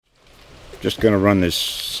just going to run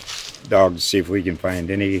this dog to see if we can find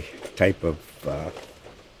any type of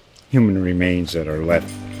human remains that are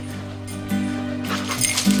left.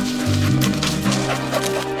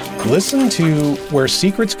 Listen to Where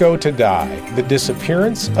Secrets Go to Die, The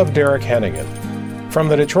Disappearance of Derek Hennigan. From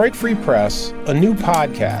the Detroit Free Press, a new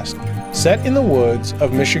podcast set in the woods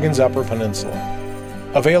of Michigan's Upper Peninsula.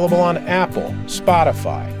 Available on Apple,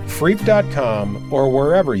 Spotify, Freep.com, or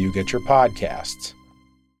wherever you get your podcasts.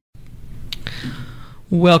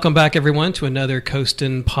 Welcome back, everyone, to another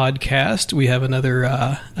Coastin podcast. We have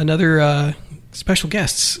another special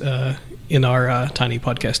guests in our tiny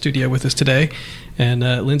podcast studio with us today. And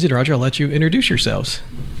Lindsay and Roger, I'll let you introduce yourselves.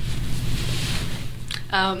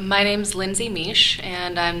 My name's Lindsay Miś,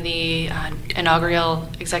 and I'm the inaugural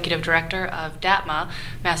executive director of DATMA,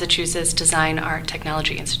 Massachusetts Design Art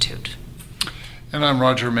Technology Institute. And I'm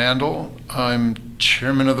Roger Mandle. I'm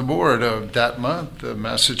chairman of the board of DATMA, the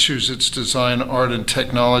Massachusetts Design Art and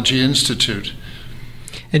Technology Institute.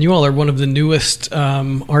 And you all are one of the newest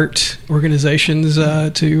art organizations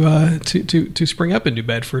to spring up in New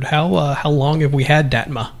Bedford. How long have we had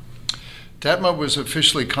DATMA? DATMA was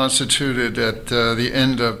officially constituted at the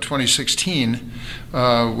end of 2016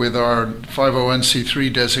 with our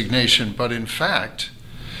 501c3 designation, but in fact,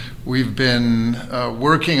 we've been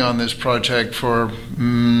working on this project for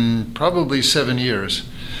probably 7 years.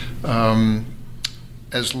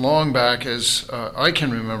 As long back as I can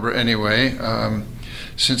remember anyway,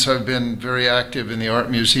 since I've been very active in the art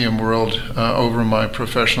museum world over my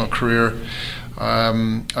professional career,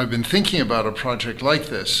 I've been thinking about a project like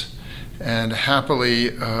this. And happily,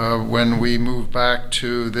 when we moved back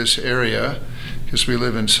to this area, because we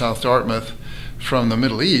live in South Dartmouth, from the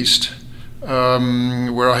Middle East,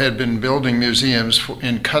 where I had been building museums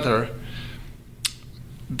in Qatar,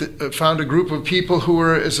 found a group of people who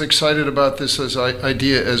were as excited about this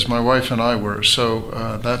idea as my wife and I were.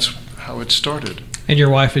 So that's how it started. And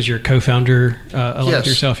your wife is your co-founder, along with Yes.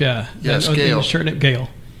 yourself, yeah? Yes, Gail. Gail.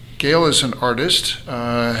 Gail is an artist,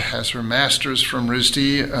 has her master's from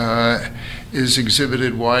RISD, is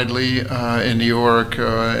exhibited widely in New York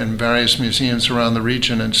and various museums around the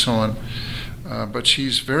region and so on. But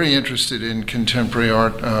she's very interested in contemporary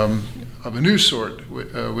art of a new sort,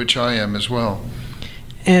 which I am as well.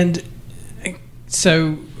 And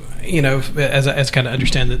so, as I kind of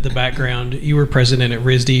understand the background, you were president at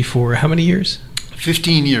RISD for how many years?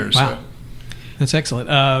 15 years. Wow. That's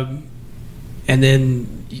excellent. And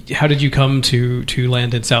then how did you come to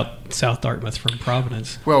land in South Dartmouth from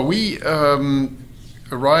Providence? Well, we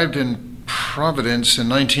arrived in Providence in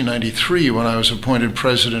 1993 when I was appointed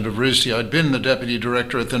president of RISD. I'd been the deputy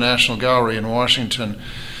director at the National Gallery in Washington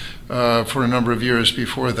for a number of years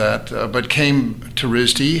before that, but came to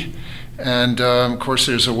RISD. And, of course,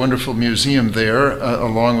 there's a wonderful museum there,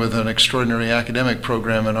 along with an extraordinary academic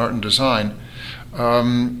program in art and design.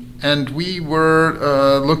 And we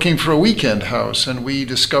were looking for a weekend house, and we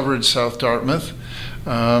discovered South Dartmouth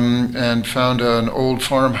and found an old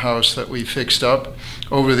farmhouse that we fixed up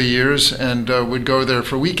over the years and would go there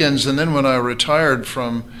for weekends. And then when I retired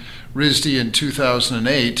from RISD in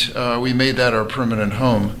 2008, we made that our permanent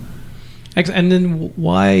home. And then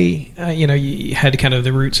why, you had kind of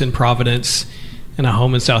the roots in Providence and a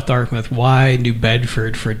home in South Dartmouth. Why New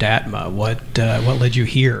Bedford for DATMA? What led you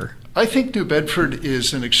here? I think New Bedford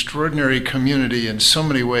is an extraordinary community in so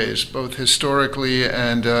many ways, both historically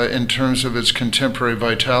and in terms of its contemporary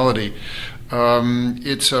vitality.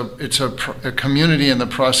 It's a community in the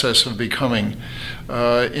process of becoming,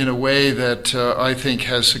 in a way that I think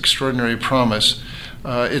has extraordinary promise.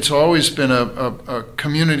 It's always been a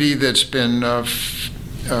community that's been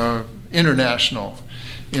international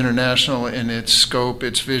in its scope,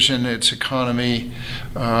 its vision, its economy,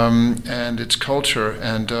 and its culture.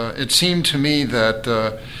 And it seemed to me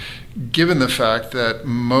that given the fact that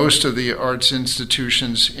most of the arts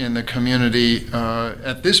institutions in the community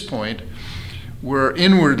at this point were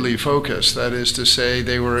inwardly focused, that is to say,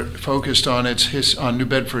 they were focused on on New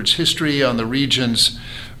Bedford's history, on the region's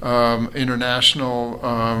international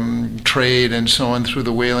trade and so on through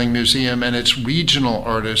the Whaling Museum and its regional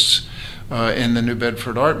artists in the New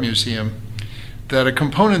Bedford Art Museum, that a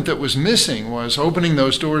component that was missing was opening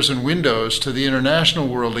those doors and windows to the international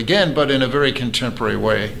world again, but in a very contemporary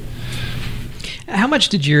way. How much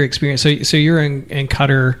did your experience, so you're in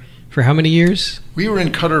Qatar for how many years? We were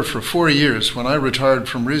in Qatar for 4 years. When I retired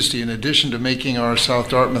from RISD, in addition to making our South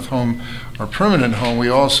Dartmouth home our permanent home, we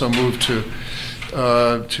also moved to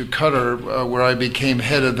Qatar, where I became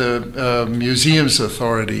head of the Museums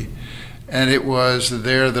Authority. And it was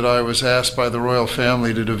there that I was asked by the royal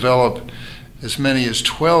family to develop as many as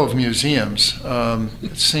 12 museums.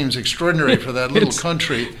 It seems extraordinary for that little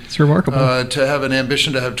country. It's remarkable to have an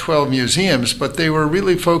ambition to have 12 museums, but they were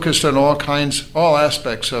really focused on all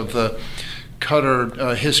aspects of the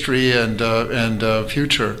Qatar history and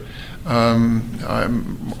future. I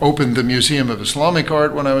opened the Museum of Islamic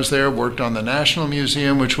Art when I was there, worked on the National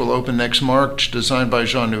Museum, which will open next March, designed by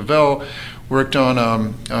Jean Nouvel, worked on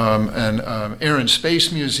an Air and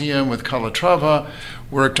Space Museum with Calatrava,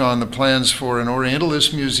 worked on the plans for an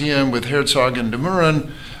Orientalist Museum with Herzog and de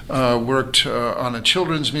Meuron, worked on a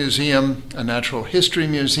children's museum, a natural history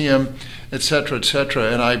museum, etc.,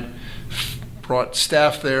 etc. And I brought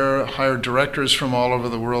staff there, hired directors from all over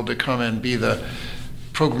the world to come and be the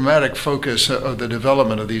programmatic focus of the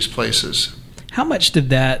development of these places. How much did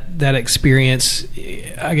that experience,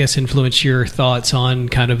 I guess, influence your thoughts on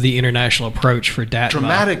kind of the international approach for DATMA?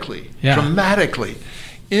 Dramatically.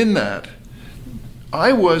 In that,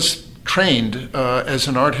 I was trained as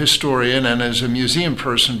an art historian and as a museum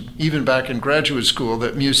person, even back in graduate school,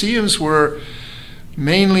 that museums were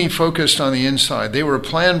mainly focused on the inside. They were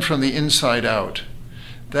planned from the inside out.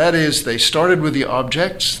 That is, they started with the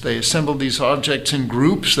objects. They assembled these objects in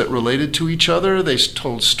groups that related to each other. They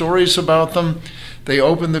told stories about them. They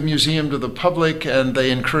opened the museum to the public, and they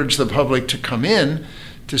encouraged the public to come in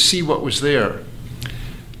to see what was there.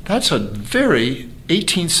 That's a very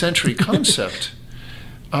 18th century concept.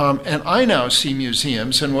 And I now see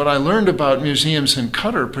museums, and what I learned about museums in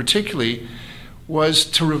Qatar particularly was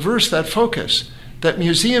to reverse that focus, that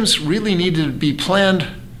museums really needed to be planned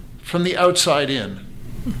from the outside in.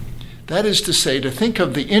 That is to say, to think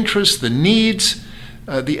of the interests, the needs,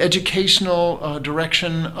 the educational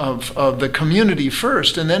direction of the community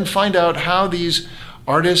first, and then find out how these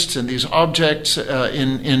artists and these objects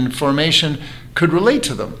in formation could relate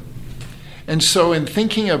to them. And so in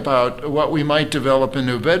thinking about what we might develop in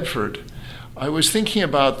New Bedford, I was thinking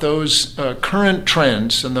about those current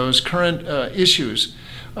trends and those current issues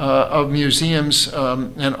of museums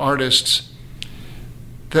and artists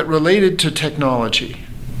that related to technology.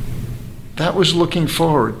 That was looking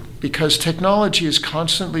forward, because technology is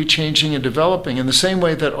constantly changing and developing in the same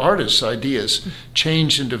way that artists' ideas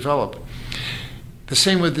change and develop. The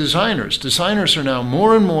same with designers. Designers are now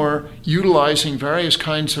more and more utilizing various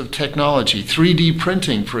kinds of technology, 3D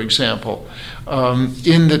printing, for example,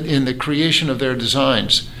 in the creation of their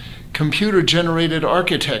designs. Computer-generated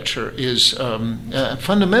architecture is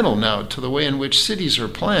fundamental now to the way in which cities are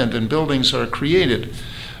planned and buildings are created.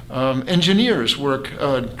 Engineers work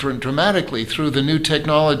dramatically through the new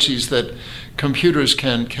technologies that computers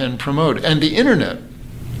can promote. And the internet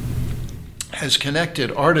has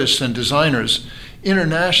connected artists and designers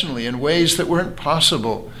internationally in ways that weren't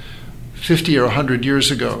possible 50 or 100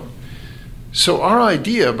 years ago. So our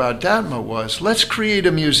idea about DATMA was, let's create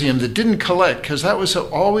a museum that didn't collect, because that was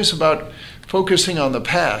always about focusing on the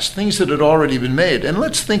past, things that had already been made. And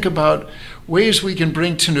let's think about ways we can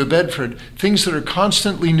bring to New Bedford things that are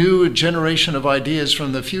constantly new, a generation of ideas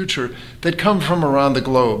from the future that come from around the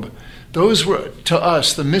globe. Those were, to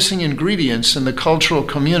us, the missing ingredients in the cultural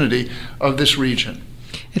community of this region.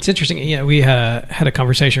 It's interesting. Yeah, we had a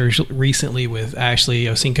conversation recently with Ashley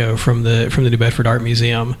Osinko from the New Bedford Art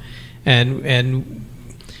Museum, and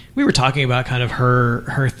we were talking about kind of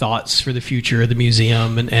her thoughts for the future of the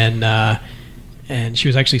museum, and she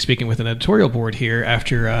was actually speaking with an editorial board here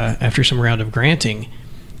after some round of granting,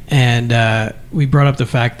 and we brought up the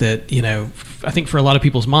fact that, you know, I think for a lot of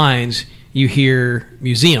people's minds, you hear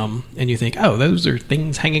museum and you think, oh, those are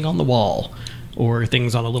things hanging on the wall or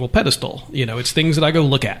things on a little pedestal. You know, it's things that I go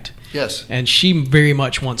look at. Yes. And she very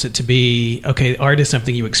much wants it to be, okay, art is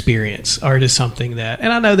something you experience. Art is something that,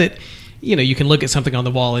 and I know that, you know, you can look at something on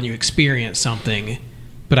the wall and you experience something,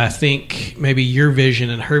 but I think maybe your vision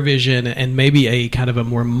and her vision and maybe a kind of a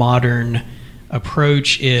more modern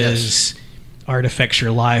approach is art affects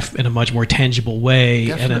your life in a much more tangible way.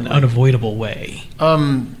 Definitely. And an unavoidable way.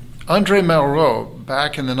 André Malraux,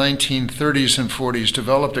 back in the 1930s and 40s,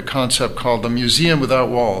 developed a concept called the Museum Without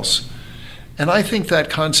Walls. And I think that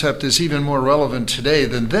concept is even more relevant today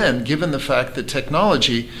than then, given the fact that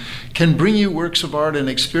technology can bring you works of art and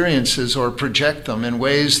experiences or project them in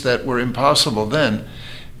ways that were impossible then.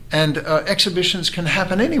 And exhibitions can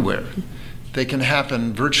happen anywhere. They can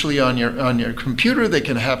happen virtually on your computer. They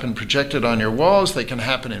can happen projected on your walls. They can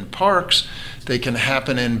happen in parks. They can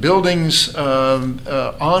happen in buildings,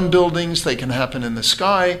 on buildings. They can happen in the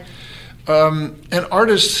sky. And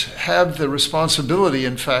artists have the responsibility,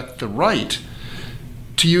 in fact, the right,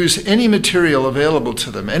 to use any material available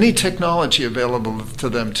to them, any technology available to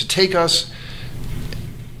them, to take us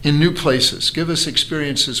in new places, give us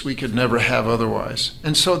experiences we could never have otherwise.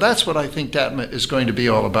 And so that's what I think DATMA is going to be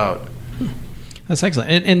all about. That's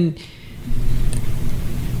excellent. And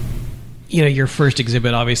you know, your first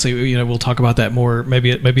exhibit, obviously, you know, we'll talk about that more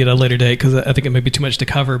maybe at a later date, because I think it may be too much to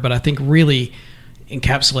cover, but I think really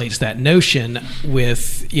encapsulates that notion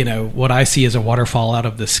with, you know, what I see as a waterfall out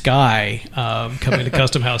of the sky coming to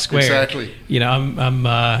Custom House Square. Exactly. You know, I'm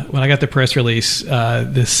when I got the press release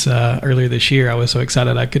earlier this year, I was so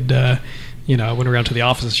excited I could, you know, I went around to the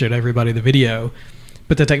office and showed everybody the video.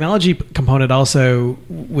 But the technology component also,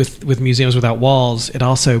 with Museums Without Walls, it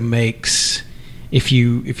also makes, if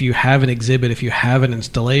you have an exhibit, if you have an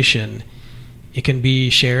installation, it can be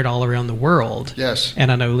shared all around the world. Yes. And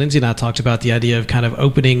I know Lindsay and I talked about the idea of kind of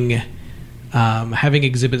opening, having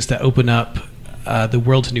exhibits that open up the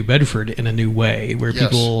world to New Bedford in a new way, where Yes.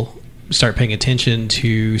 people start paying attention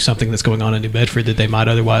to something that's going on in New Bedford that they might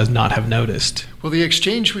otherwise not have noticed. Well, the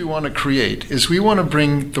exchange we want to create is we want to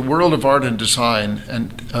bring the world of art and design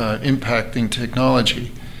and impacting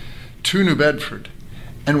technology to New Bedford.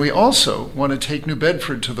 And we also want to take New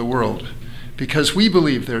Bedford to the world, because we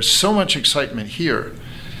believe there's so much excitement here,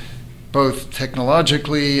 both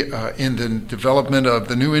technologically, in the development of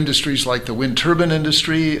the new industries like the wind turbine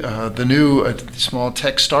industry, the new small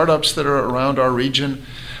tech startups that are around our region,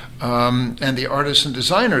 and the artists and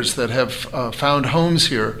designers that have found homes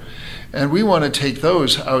here. And we want to take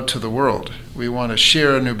those out to the world. We want to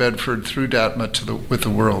share New Bedford through DATMA with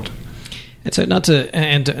the world. And so,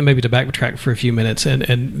 and maybe to backtrack for a few minutes,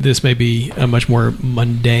 and this may be a much more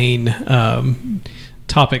mundane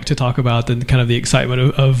topic to talk about than kind of the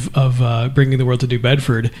excitement of bringing the world to New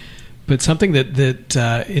Bedford. But something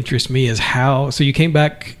that interests me is how. So you came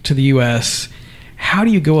back to the U.S. How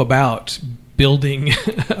do you go about building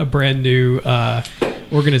a brand new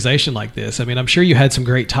organization like this? I mean, I'm sure you had some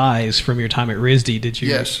great ties from your time at RISD. Did you?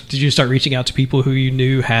 Yes. Did you start reaching out to people who you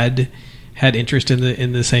knew had interest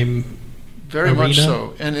in the same? Very arena? much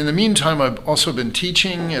so. And in the meantime, I've also been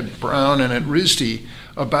teaching at Brown and at RISD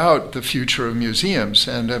about the future of museums,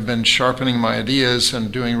 and I've been sharpening my ideas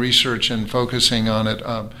and doing research and focusing on it.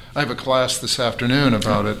 I have a class this afternoon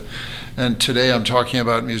about it, and today I'm talking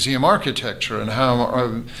about museum architecture and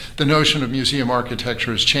how the notion of museum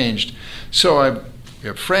architecture has changed. So we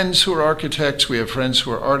have friends who are architects, we have friends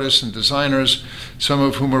who are artists and designers, some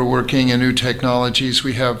of whom are working in new technologies.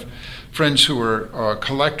 We have friends who are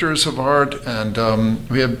collectors of art, and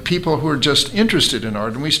we have people who are just interested in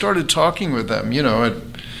art. And we started talking with them, you know, at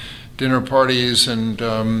dinner parties and,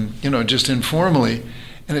 you know, just informally.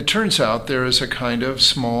 And it turns out there is a kind of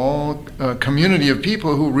small community of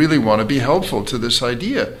people who really want to be helpful to this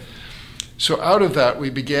idea. So out of that, we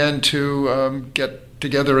began to get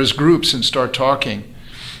together as groups and start talking.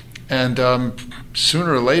 And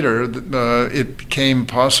sooner or later, it became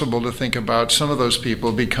possible to think about some of those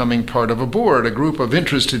people becoming part of a board, a group of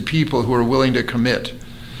interested people who are willing to commit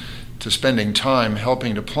to spending time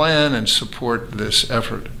helping to plan and support this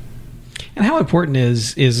effort. And how important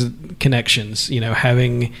is connections? You know,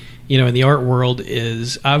 having, you know, in the art world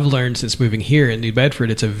I've learned since moving here in New Bedford,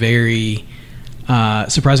 it's a very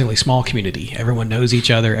surprisingly small community. Everyone knows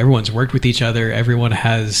each other. Everyone's worked with each other. Everyone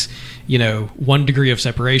has, you know, 1 degree of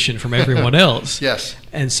separation from everyone else. Yes.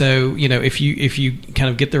 And so, you know, if you kind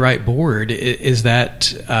of get the right board, is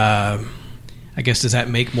that, I guess, does that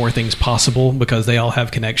make more things possible because they all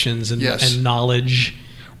have connections and, yes. and knowledge?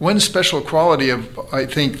 One special quality I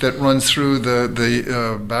think that runs through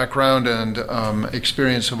the background and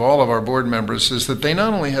experience of all of our board members is that they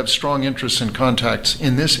not only have strong interests and contacts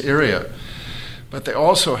in this area, but they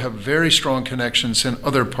also have very strong connections in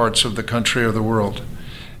other parts of the country or the world.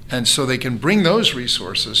 And so they can bring those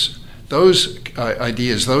resources, those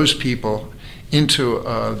ideas, those people into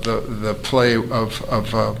the play of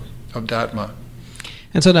DATMA.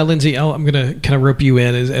 And so now, Lindsay, I'm going to kind of rope you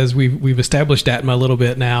in as we've established DATMA a little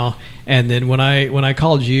bit now. And then when I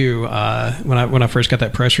called you, when I first got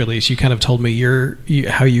that press release, you kind of told me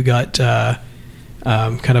how you got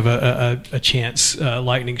kind of a chance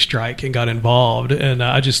lightning strike and got involved, and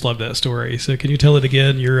I just love that story. So can you tell it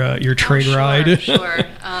again? Your train ride. Sure.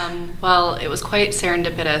 Well, it was quite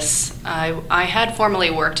serendipitous. I had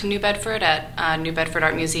formerly worked in New Bedford at New Bedford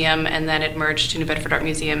Art Museum, and then it merged to New Bedford Art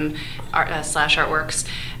Museum /Artworks.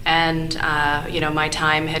 And my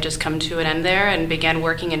time had just come to an end there, and began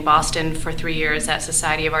working in Boston for 3 years at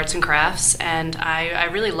Society of Arts and Crafts, and I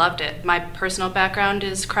really loved it. My personal background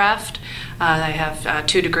is craft. I have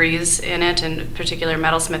 2 degrees in it, in particular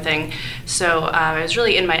metalsmithing, so I was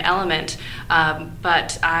really in my element,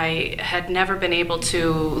 but I had never been able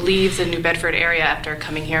to leave the New Bedford area after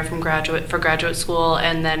coming here from graduate school,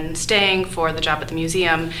 and then staying for the job at the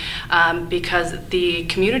museum, because the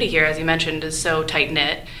community here, as you mentioned, is so tight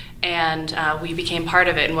knit. And we became part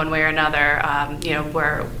of it in one way or another.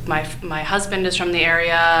 Where my husband is from the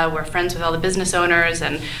area, we're friends with all the business owners,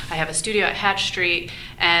 and I have a studio at Hatch Street.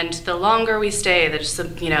 And the longer we stay,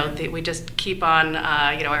 we just keep on.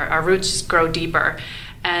 Our roots just grow deeper.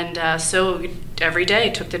 And so every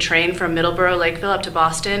day took the train from Middleborough, Lakeville up to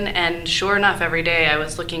Boston, and sure enough, every day I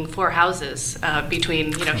was looking for houses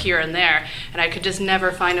between here and there, and I could just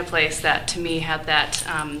never find a place that to me had that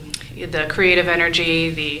the creative energy,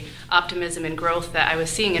 the optimism and growth that I was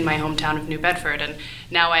seeing in my hometown of New Bedford. And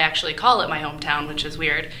now I actually call it my hometown, which is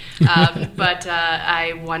weird. But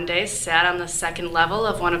I one day sat on the second level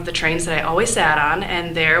of one of the trains that I always sat on,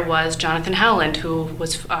 and there was Jonathan Howland, who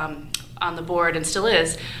was on the board and still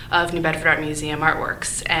is of New Bedford Art Museum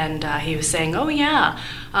Artworks, and he was saying, "Oh yeah,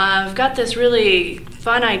 I've got this really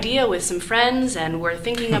fun idea with some friends, and we're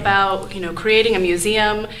thinking about creating a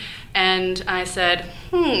museum." And I said,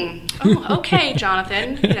 oh, okay,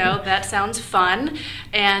 Jonathan, that sounds fun.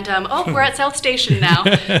 And, we're at South Station now,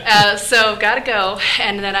 so gotta go.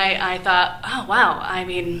 And then I thought, oh, wow, I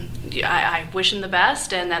mean, I wish him the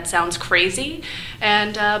best, and that sounds crazy.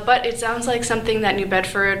 And but it sounds like something that New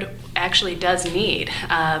Bedford actually does need.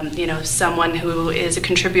 Someone who is a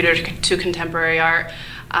contributor to contemporary art.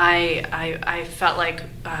 I felt like,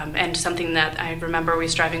 and something that I remember we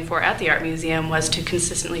striving for at the Art Museum was to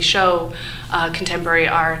consistently show contemporary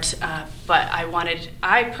art, but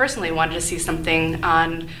I personally wanted to see something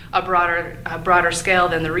on a broader scale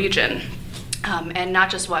than the region. And not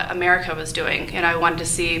just what America was doing. And I wanted to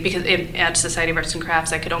see, because at Society of Arts and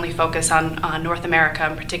Crafts, I could only focus on North America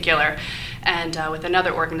in particular. And with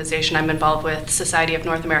another organization I'm involved with, Society of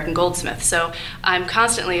North American Goldsmiths. So I'm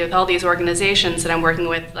constantly with all these organizations that I'm working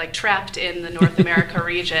with, like trapped in the North America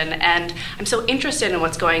region. And I'm so interested in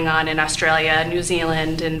what's going on in Australia, New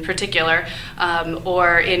Zealand in particular,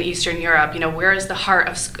 or in Eastern Europe. Where is the heart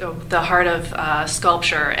of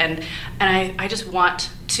sculpture? And I just want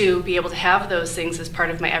to be able to have those things as part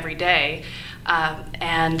of my everyday.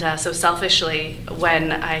 So selfishly,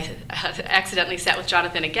 when I accidentally sat with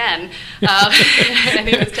Jonathan again, and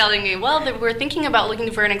he was telling me, well, we're thinking about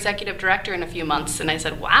looking for an executive director in a few months. And I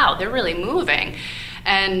said, wow, they're really moving.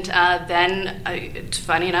 And then, it's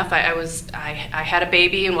funny enough, I had a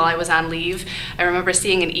baby, and while I was on leave, I remember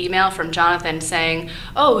seeing an email from Jonathan saying,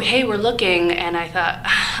 "Oh, hey, we're looking." And I thought,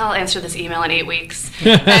 I'll answer this email in 8 weeks,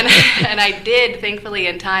 and I did, thankfully,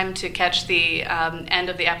 in time to catch the end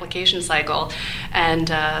of the application cycle. And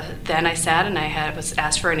then I sat and I was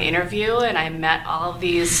asked for an interview, and I met all of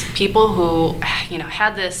these people who,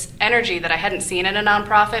 had this energy that I hadn't seen in a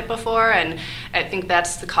nonprofit before, and I think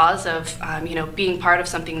that's the cause of, being part of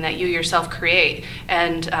something that you yourself create.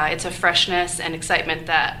 And it's a freshness and excitement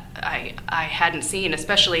that I hadn't seen,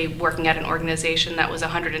 especially working at an organization that was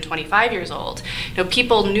 125 years old.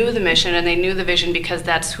 People knew the mission and they knew the vision because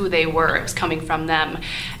that's who they were. It was coming from them.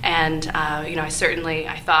 And,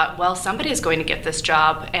 I thought, well, somebody is going to get this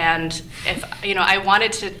job. And if, I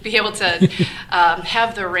wanted to be able to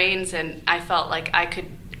have the reins, and I felt like I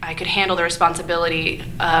could handle the responsibility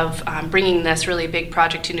of bringing this really big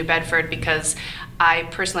project to New Bedford, because I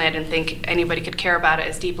didn't think anybody could care about it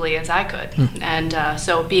as deeply as I could. And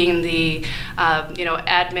so being the,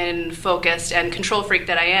 admin focused and control freak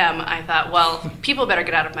that I am, I thought, well, people better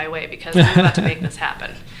get out of my way because I'm about to make this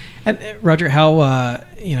happen. And Roger, how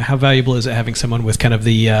valuable is it having someone with kind of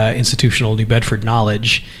the institutional New Bedford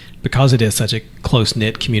knowledge, because it is such a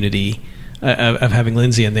close-knit community, of having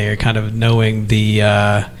Lindsay in there, kind of knowing the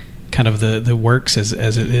kind of the works as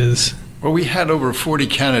it is? Well, we had over 40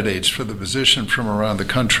 candidates for the position from around the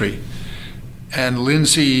country. And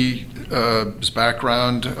Lindsay's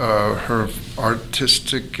background, her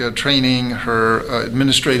artistic training, her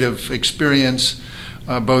administrative experience,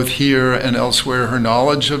 both here and elsewhere, her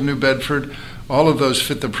knowledge of New Bedford, all of those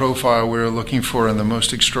fit the profile we were looking for in the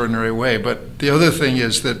most extraordinary way. But the other thing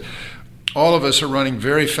is that all of us are running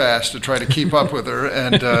very fast to try to keep up with her,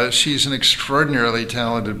 and she's an extraordinarily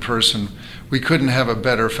talented person. We couldn't have a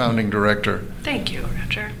better founding director. Thank you,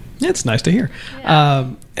 Roger. It's nice to hear. Yeah.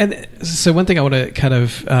 And so one thing I want to kind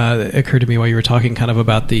of occurred to me while you were talking kind of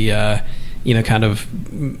about the, kind of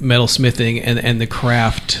metalsmithing and the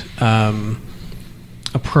craft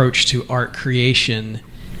approach to art creation,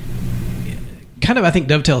 kind of, I think,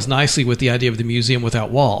 dovetails nicely with the idea of the museum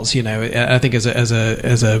without walls. I think as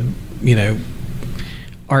a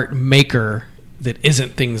art maker that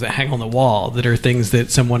isn't things that hang on the wall, that are things that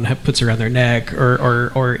someone puts around their neck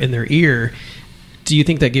or in their ear. Do you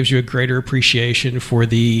think that gives you a greater appreciation for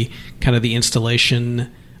the kind of the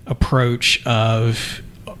installation approach of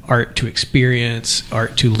art to experience,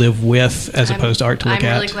 art to live with, as opposed to art to look at.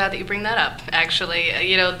 I'm really glad that you bring that up, actually.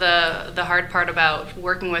 The hard part about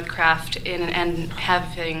working with craft and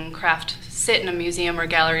having craft sit in a museum or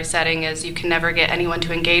gallery setting is you can never get anyone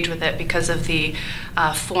to engage with it because of the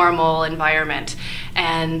formal environment.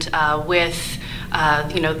 And with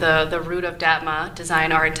the root of DATMA,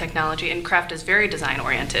 design, art, and technology, and craft is very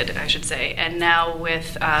design-oriented, I should say. And now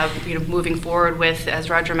with moving forward with, as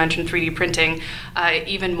Roger mentioned, 3D printing,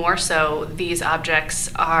 even more so, these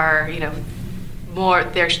objects are more.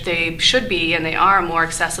 They should be, and they are more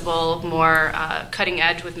accessible, more cutting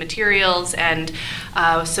edge with materials, and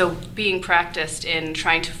so being practiced in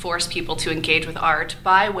trying to force people to engage with art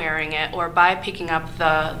by wearing it or by picking up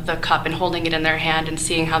the cup and holding it in their hand and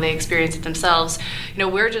seeing how they experience it themselves.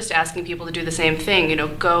 We're just asking people to do the same thing.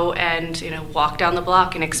 Go and walk down the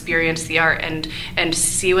block and experience the art and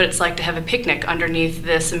see what it's like to have a picnic underneath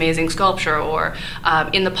this amazing sculpture, or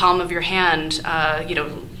in the palm of your hand.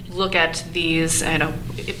 Look at these,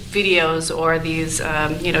 videos or these, I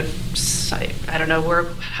don't know,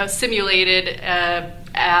 how simulated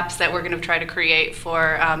apps that we're going to try to create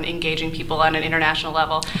for engaging people on an international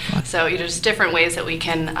level. So just different ways that we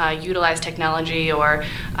can utilize technology or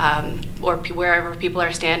wherever people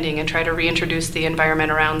are standing and try to reintroduce the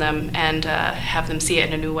environment around them and have them see it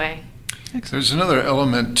in a new way. There's another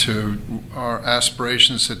element to our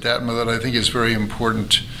aspirations at DATMA that I think is very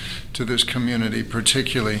important to this community,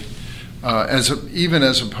 particularly even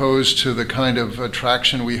as opposed to the kind of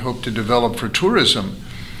attraction we hope to develop for tourism.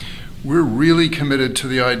 We're really committed to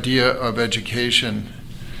the idea of education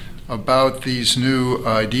about these new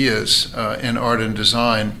ideas in art and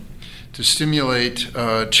design, to stimulate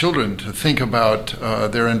children to think about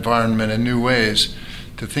their environment in new ways,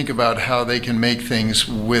 to think about how they can make things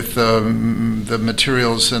with the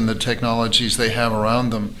materials and the technologies they have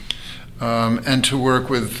around them. And to work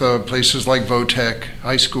with places like Votech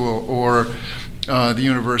High School or the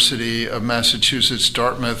University of Massachusetts,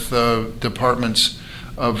 Dartmouth departments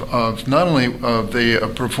of not only of the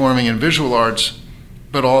performing and visual arts,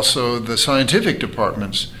 but also the scientific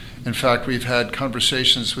departments. In fact, we've had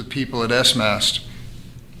conversations with people at SMAST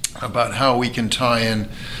about how we can tie in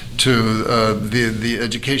to the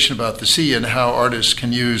education about the sea and how artists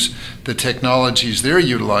can use the technologies they're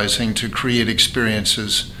utilizing to create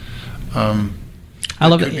experiences. I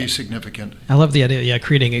love it. Be significant. I love the idea. Yeah,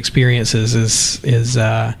 creating experiences is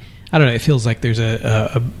I don't know. It feels like there's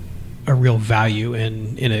a real value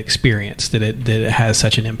in an experience that it has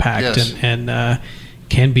such an impact. Yes. and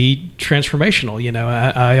can be transformational.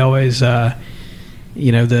 I always when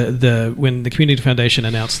the Community Foundation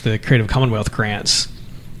announced the Creative Commonwealth grants,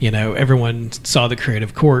 everyone saw the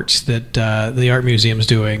creative courts that the art museum's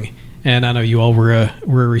doing. And I know you all were a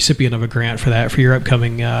recipient of a grant for that for your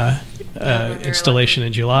upcoming installation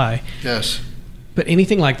in July. Yes. But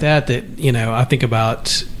anything like that I think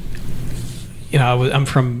about. I'm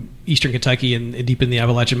from Eastern Kentucky and deep in the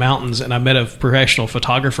Appalachian Mountains, and I met a professional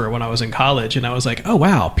photographer when I was in college, and I was like, oh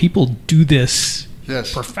wow, people do this.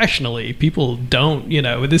 Yes. Professionally. People don't.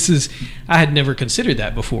 I had never considered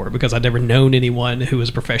that before because I'd never known anyone who was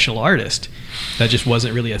a professional artist. That just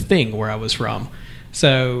wasn't really a thing where I was from.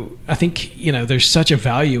 So I think, there's such a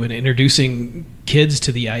value in introducing kids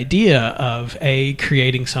to the idea of A,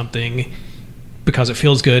 creating something because it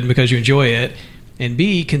feels good and because you enjoy it, and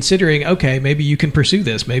B, considering, okay, maybe you can pursue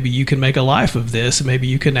this, maybe you can make a life of this, maybe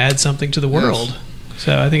you can add something to the world. Yes.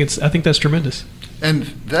 So I think that's tremendous. And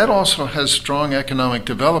that also has strong economic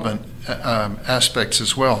development aspects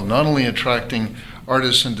as well, not only attracting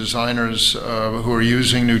artists and designers who are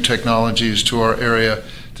using new technologies to our area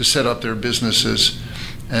to set up their businesses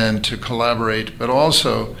and to collaborate, but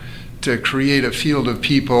also to create a field of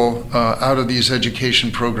people out of these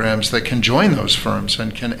education programs that can join those firms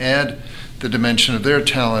and can add the dimension of their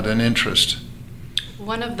talent and interest.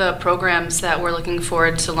 One of the programs that we're looking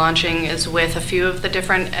forward to launching is with a few of the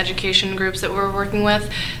different education groups that we're working with.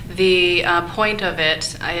 The point of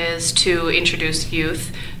it is to introduce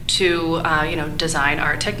youth to design,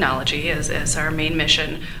 art, technology as our main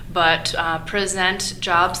mission, but present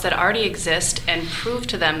jobs that already exist and prove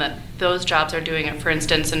to them that those jobs are doing it. For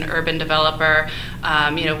instance, an urban developer,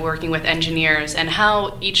 working with engineers, and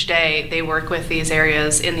how each day they work with these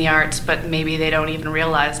areas in the arts, but maybe they don't even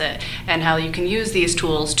realize it, and how you can use these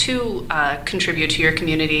tools to contribute to your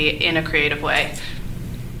community in a creative way.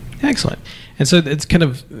 Excellent. And so it's kind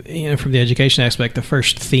of, from the education aspect, the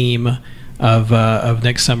first theme of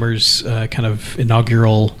next summer's kind of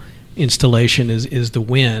inaugural installation is the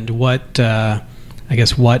wind. What blew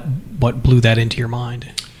that into your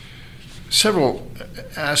mind? several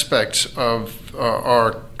aspects of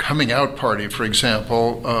our coming out party, for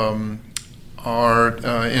example,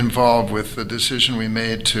 are involved with the decision we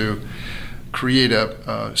made to create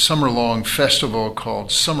a summer-long festival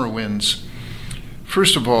called Summer Winds.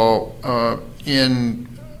 First of all, in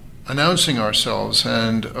announcing ourselves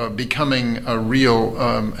and becoming a real,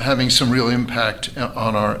 having some real impact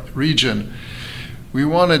on our region, we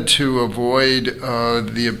wanted to avoid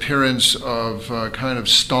the appearance of kind of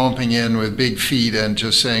stomping in with big feet and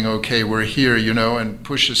just saying, okay, we're here, and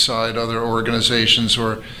push aside other organizations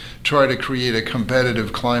or try to create a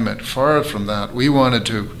competitive climate. Far from that. We wanted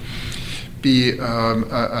to be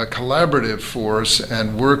a collaborative force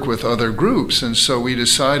and work with other groups. And so we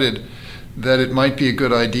decided that it might be a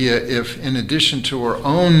good idea if, in addition to our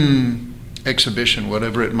own exhibition,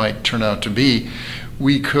 whatever it might turn out to be,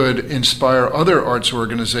 we could inspire other arts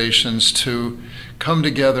organizations to come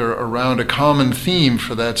together around a common theme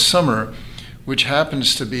for that summer, which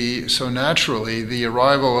happens to be so naturally the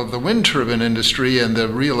arrival of the wind turbine industry and the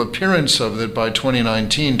real appearance of it by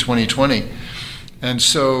 2019, 2020. And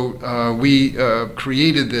so we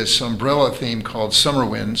created this umbrella theme called Summer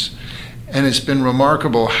Winds, and it's been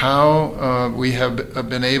remarkable how we have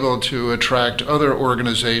been able to attract other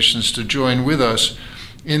organizations to join with us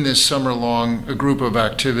in this summer-long group of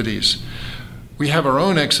activities. We have our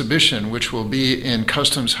own exhibition, which will be in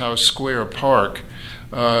Customs House Square Park,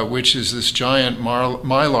 which is this giant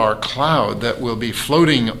mylar cloud that will be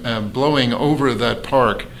floating, blowing over that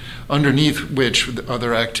park, underneath which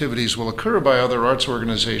other activities will occur by other arts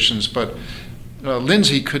organizations. But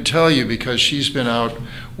Lindsay could tell you, because she's been out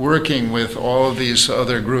working with all of these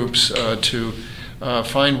other groups to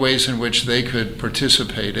find ways in which they could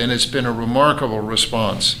participate, and it's been a remarkable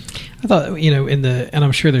response. I thought, and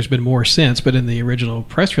I'm sure there's been more since, but in the original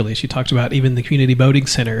press release, you talked about even the Community Boating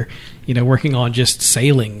Center, working on just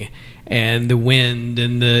sailing and the wind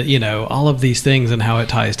and all of these things and how it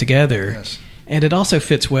ties together. Yes. And it also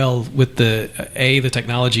fits well with the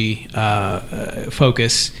technology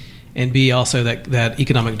focus, and B, also that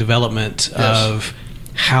economic development of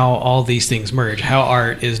how all these things merge, how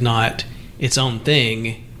art is not its own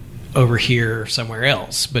thing over here somewhere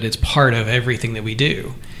else, but it's part of everything that we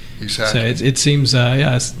do. Exactly. So it seems,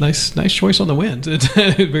 it's nice choice on the wind. It's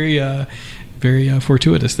very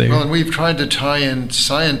fortuitous there. Well, and we've tried to tie in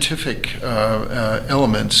scientific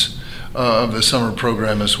elements of the summer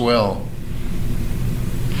program as well.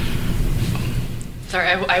 Sorry,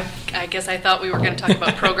 I guess I thought we were going to talk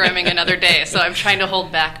about programming another day, so I'm trying to hold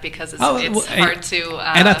back because it's hard to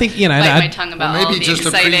and I think, bite my tongue about all the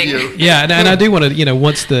exciting. Yeah, and I do want to,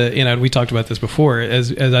 once we talked about this before,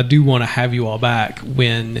 as I do want to have you all back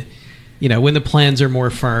when the plans are more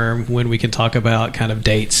firm, when we can talk about kind of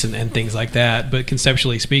dates and things like that. But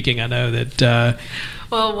conceptually speaking, I know that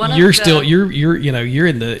you're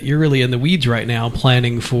really in the weeds right now,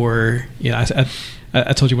 planning for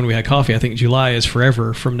I told you when we had coffee, I think July is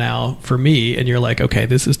forever from now for me, and you're like, okay,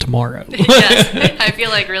 this is tomorrow. Yes, I feel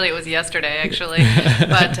like really it was yesterday, actually.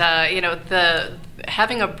 But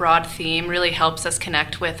having a broad theme really helps us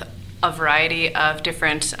connect with a variety of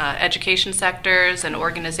different education sectors and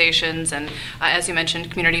organizations, and as you mentioned,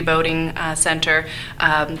 Community Boating Center,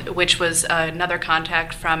 which was another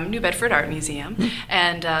contact from New Bedford Art Museum,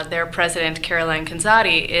 and their president, Caroline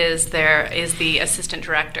Canzati, is the assistant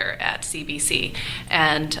director at CBC,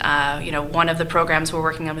 and one of the programs we're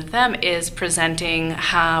working on with them is presenting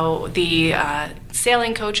how the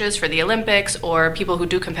sailing coaches for the Olympics or people who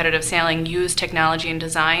do competitive sailing use technology and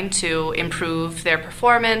design to improve their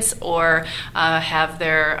performance or have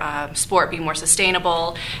their sport be more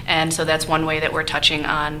sustainable. And so that's one way that we're touching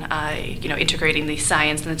on, integrating the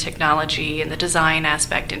science and the technology and the design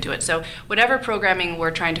aspect into it. So whatever programming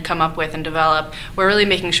we're trying to come up with and develop, we're really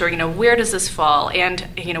making sure, where does this fall? And,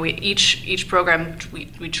 each program,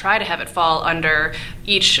 we try to have it fall under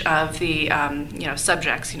each of the,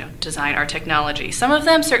 subjects, design, art, technology. Some of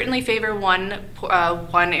them certainly favor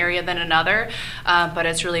one area than another, but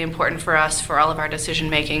it's really important for us, for all of our decision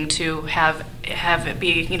making, to have it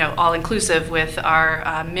be all inclusive with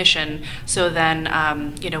our mission. So then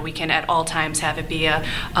we can at all times have it be a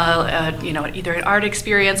either an art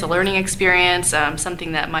experience, a learning experience,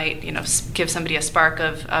 something that might give somebody a spark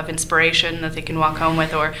of inspiration that they can walk home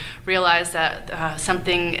with, or realize that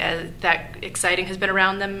something that exciting has been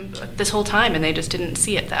around them this whole time and they just didn't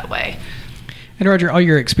see it that way. And Roger, all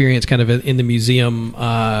your experience kind of in the museum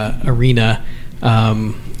arena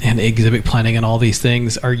and exhibit planning and all these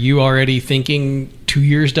things, are you already thinking 2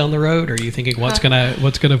 years down the road? Are you thinking what's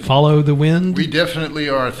gonna follow the wind? We definitely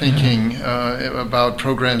are thinking about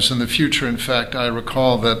programs in the future. In fact, I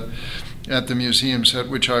recall that at the museums at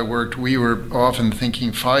which I worked, we were often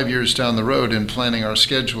thinking 5 years down the road in planning our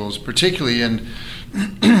schedules, particularly in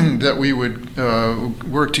that we would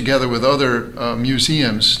work together with other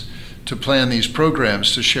museums to plan these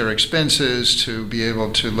programs, to share expenses, to be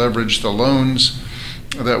able to leverage the loans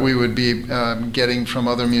that we would be getting from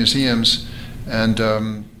other museums. And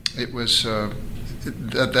it was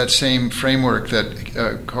that same framework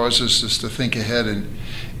that causes us to think ahead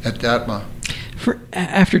at DATMA.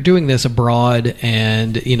 After doing this abroad,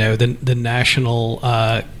 and the National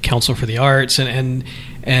Council for the Arts and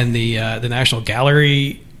the National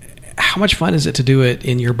Gallery, how much fun is it to do it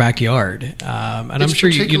in your backyard? And it's I'm sure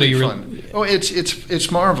particularly fun. Oh,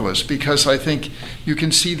 it's marvelous, because I think you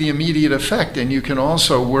can see the immediate effect, and you can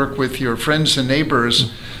also work with your friends and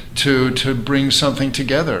neighbors to bring something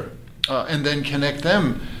together, and then connect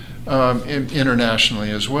them internationally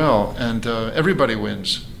as well, and everybody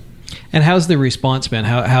wins. And how's the response been?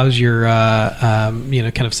 How's your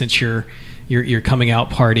kind of since your coming out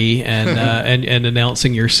party and and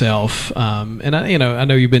announcing yourself? And I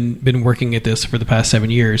know you've been working at this for the past 7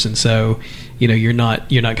 years, and so you're not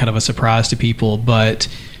kind of a surprise to people. But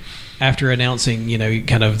after announcing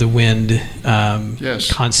kind of the wind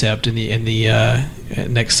yes. concept in the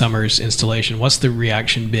next summer's installation, what's the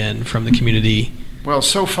reaction been from the community? Well,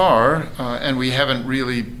 so far, and we haven't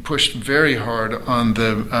really pushed very hard on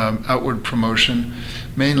the outward promotion,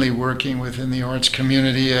 mainly working within the arts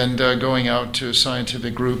community and going out to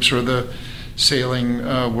scientific groups or the sailing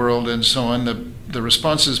world and so on. The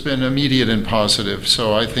response has been immediate and positive,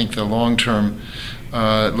 so I think the long term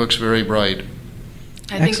looks very bright.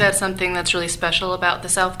 I think that's something that's really special about the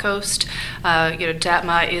South Coast.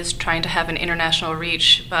 DATMA is trying to have an international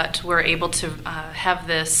reach, but we're able to have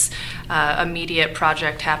this immediate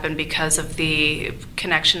project happen because of the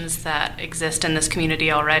connections that exist in this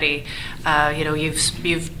community already.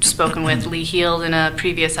 You've spoken with Lee Heald in a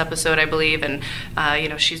previous episode, I believe, and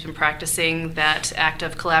she's been practicing that act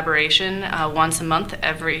of collaboration once a month,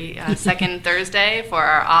 every second Thursday for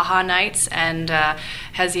our AHA nights, and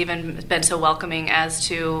has even been so welcoming as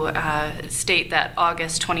to state that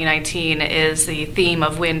August 2019 is the theme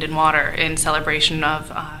of wind and water in celebration of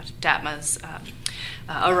DATMA's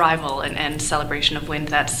arrival and celebration of wind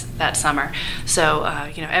that summer. So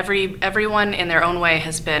everyone in their own way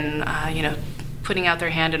has been putting out their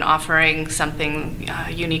hand and offering something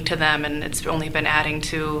unique to them, and it's only been adding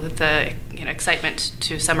to the excitement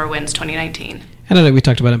to Summer Winds 2019. And I know we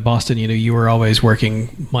talked about in Boston, you were always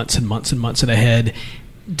working months and months and months ahead.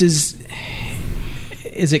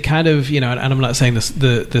 Is it kind of, and I'm not saying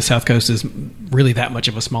the South Coast is really that much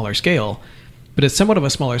of a smaller scale, but it's somewhat of a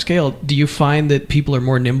smaller scale. Do you find that people are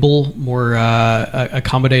more nimble, more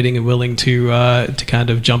accommodating and willing to kind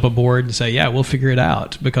of jump aboard and say, yeah, we'll figure it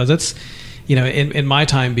out? Because it's, in my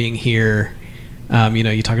time being here,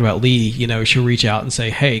 you talk about Lee, she'll reach out and say,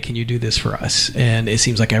 hey, can you do this for us? And it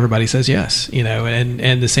seems like everybody says yes,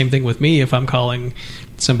 and the same thing with me. If I'm calling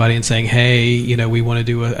somebody and saying, hey, we want to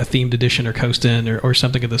do a themed edition or Coastin or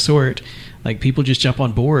something of the sort, like people just jump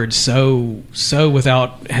on board so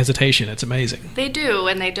without hesitation. It's amazing. They do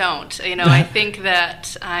and they don't. I think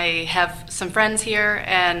that I have some friends here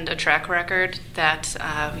and a track record that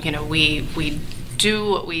we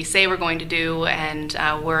do what we say we're going to do, and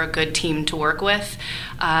we're a good team to work with.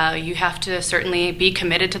 You have to certainly be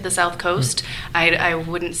committed to the South Coast. I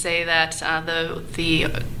wouldn't say that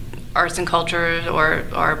the arts and culture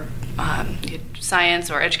or science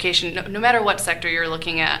or education, no matter what sector you're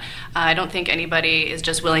looking at, I don't think anybody is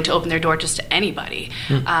just willing to open their door just to anybody.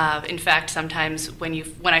 In fact, sometimes when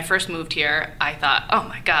I first moved here, I thought, oh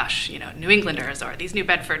my gosh, New Englanders or these New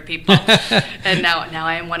Bedford people, and now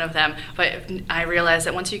I am one of them. But I realized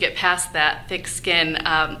that once you get past that thick skin,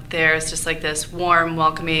 there's just like this warm,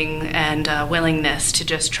 welcoming, and willingness to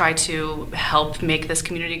just try to help make this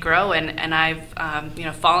community grow. And I've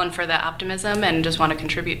fallen for that optimism and just want to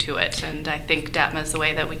contribute to it. And I think DATMA is the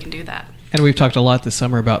way that we can do that. And we've talked a lot this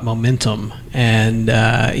summer about momentum, and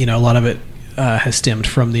a lot of it has stemmed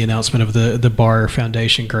from the announcement of the Bar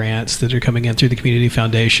Foundation grants that are coming in through the Community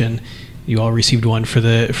Foundation. You all received one for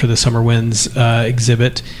the Summer Winds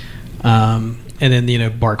exhibit, and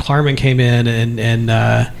then Bar Klarman came in and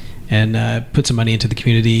put some money into the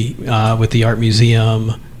community with the Art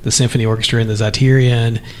Museum, the Symphony Orchestra, and the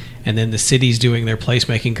Zaterian, and then the city's doing their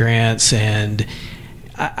placemaking grants. And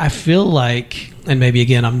I feel like, and maybe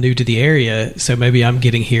again I'm new to the area, so maybe I'm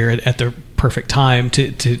getting here at the perfect time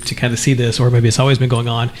to kind of see this, or maybe it's always been going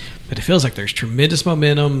on, but it feels like there's tremendous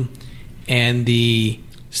momentum and the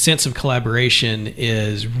sense of collaboration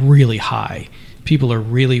is really high. People are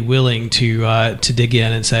really willing to dig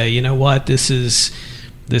in and say, you know what, this is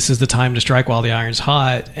this is the time to strike while the iron's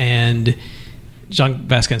hot. And John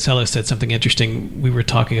Vasconcelos said something interesting. We were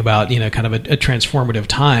talking about, kind of a transformative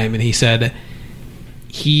time, and he said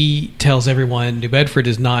he tells everyone New Bedford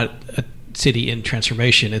is not a city in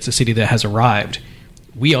transformation. It's a city that has arrived.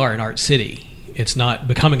 We are an art city. It's not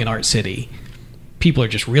becoming an art city. People are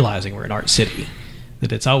just realizing we're an art city,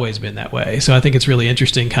 that it's always been that way. So I think it's really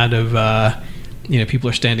interesting, kind of, people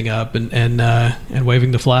are standing up and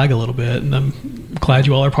waving the flag a little bit, and I'm glad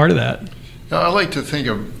you all are part of that. Now, I like to think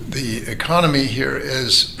of the economy here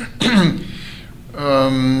as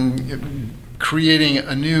creating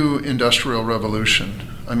a new industrial revolution.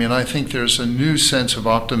 I mean, I think there's a new sense of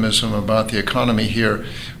optimism about the economy here.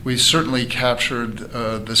 We certainly captured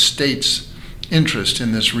the state's interest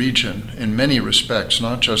in this region in many respects,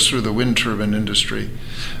 not just through the wind turbine industry.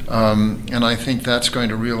 And I think that's going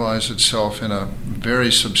to realize itself in a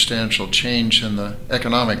very substantial change in the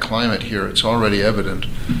economic climate here. It's already evident.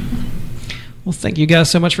 Well, thank you guys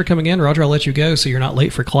so much for coming in. Roger, I'll let you go so you're not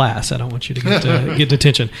late for class. I don't want you to get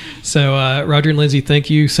detention. So, Roger and Lindsay,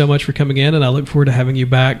 thank you so much for coming in, and I look forward to having you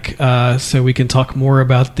back so we can talk more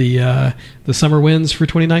about the summer winds for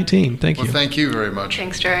 2019. Thank you. Well, thank you very much.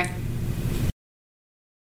 Thanks, Jerry.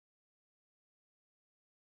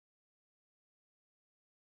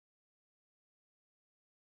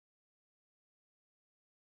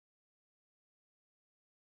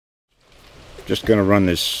 Just going to run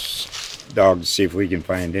this dog to see if we can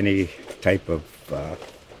find any type of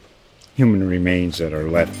human remains that are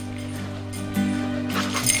left.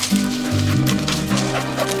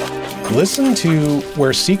 Listen to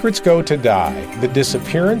Where Secrets Go to Die, The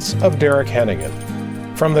Disappearance of Derek Hennigan.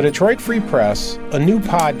 From the Detroit Free Press, a new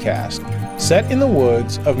podcast set in the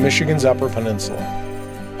woods of Michigan's Upper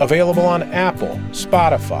Peninsula. Available on Apple,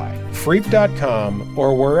 Spotify, Freep.com,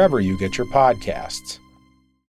 or wherever you get your podcasts.